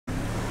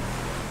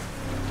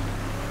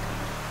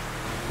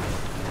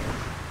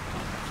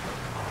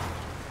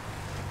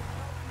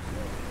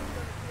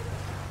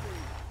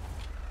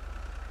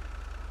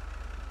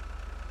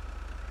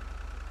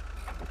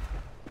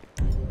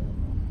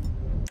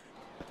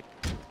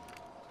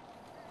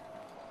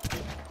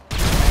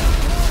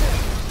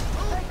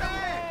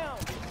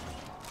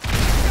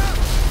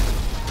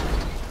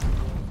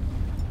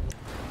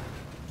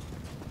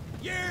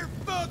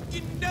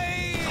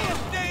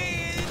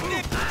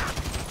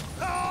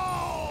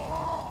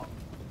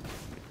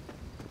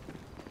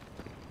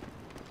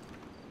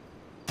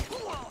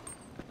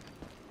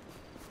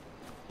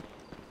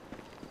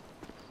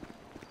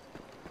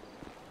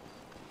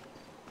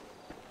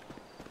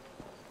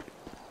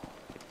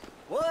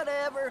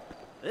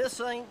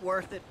This ain't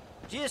worth it.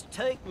 Just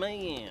take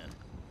me in.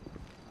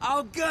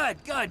 Oh,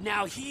 good, good.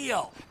 Now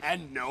heal.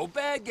 And no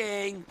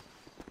begging.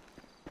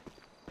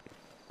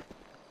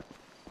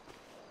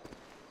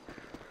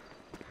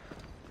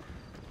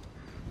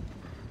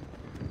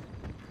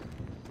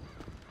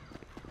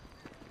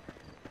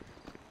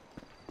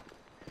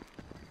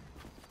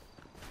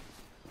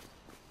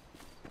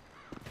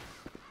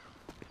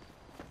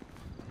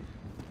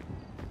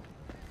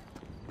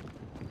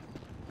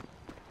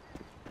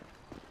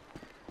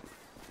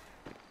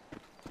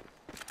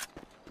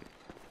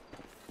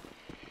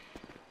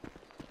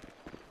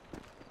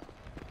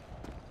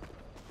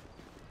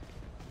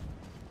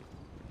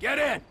 Get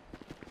in!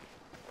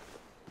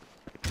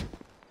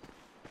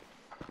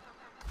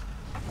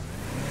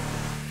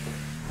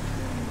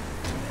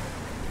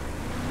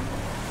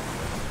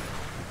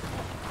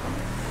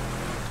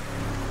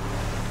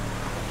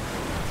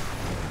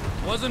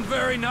 Wasn't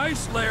very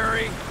nice,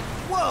 Larry.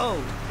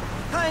 Whoa!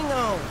 Hang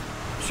on.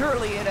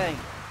 Surely it ain't.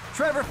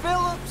 Trevor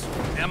Phillips?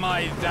 Am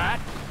I that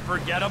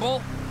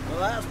forgettable?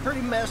 Well, I was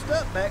pretty messed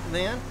up back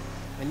then.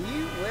 And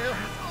you, well,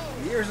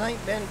 years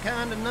ain't been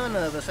kind to none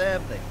of us,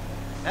 have they?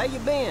 How you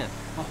been?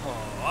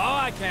 Oh,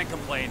 I can't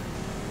complain.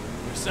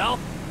 Yourself?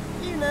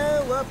 You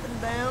know, up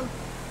and down.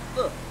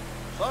 Look,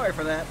 sorry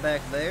for that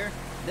back there.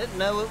 Didn't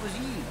know it was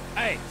you.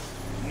 Hey,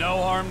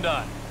 no harm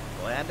done.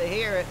 Glad to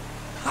hear it.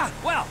 Ha!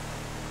 Well,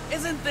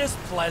 isn't this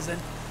pleasant?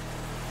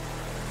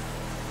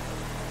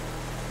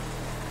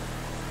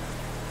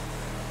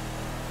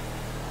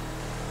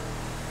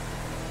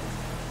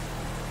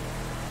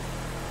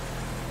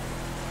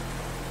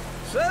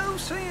 So,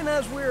 seeing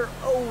as we're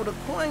old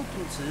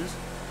acquaintances,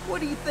 what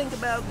do you think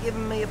about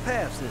giving me a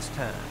pass this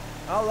time?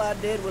 All I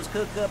did was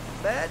cook up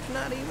a badge,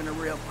 not even a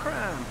real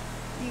crime.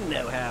 You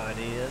know how it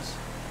is.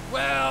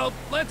 Well,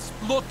 let's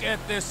look at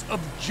this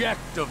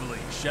objectively,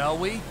 shall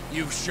we?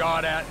 You've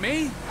shot at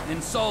me,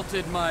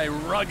 insulted my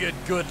rugged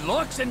good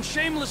looks, and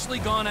shamelessly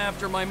gone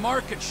after my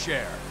market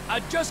share.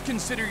 I'd just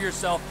consider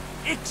yourself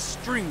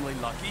extremely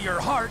lucky your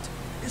heart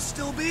is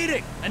still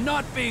beating and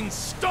not being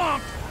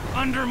stomped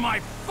under my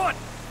foot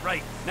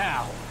right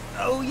now.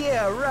 Oh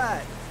yeah,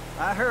 right.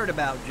 I heard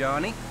about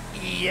Johnny.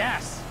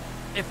 Yes.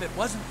 If it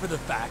wasn't for the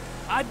fact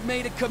I'd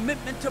made a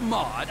commitment to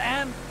Maud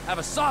and have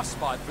a soft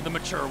spot for the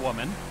mature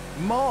woman.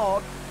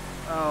 Maud?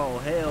 Oh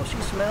hell, she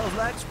smells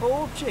like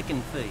spoiled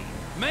chicken feed.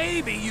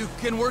 Maybe you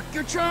can work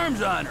your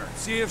charms on her,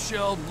 see if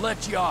she'll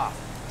let you off.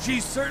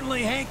 She's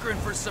certainly hankering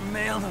for some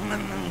male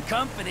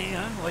company,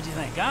 huh? What'd you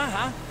think,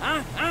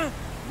 huh?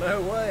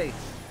 No way.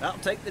 I'll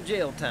take the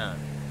jail time.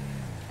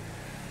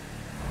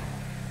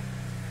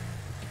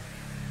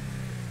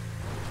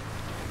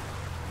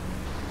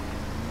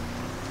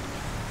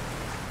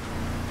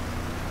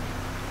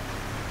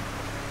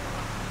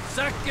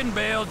 Second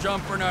bail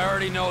jumper, and I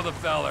already know the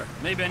feller.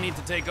 Maybe I need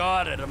to take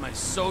audit of my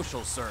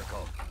social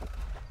circle.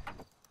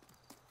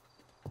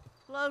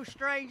 Hello,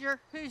 stranger.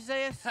 Who's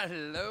this?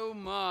 Hello,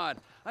 Maud.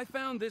 I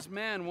found this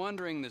man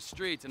wandering the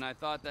streets, and I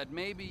thought that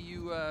maybe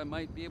you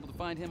might be able to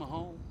find him a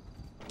home.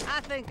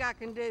 I think I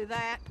can do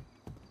that.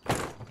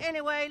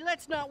 Anyway,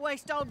 let's not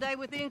waste all day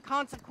with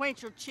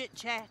inconsequential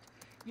chit-chat.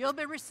 You'll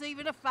be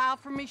receiving a file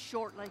from me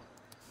shortly.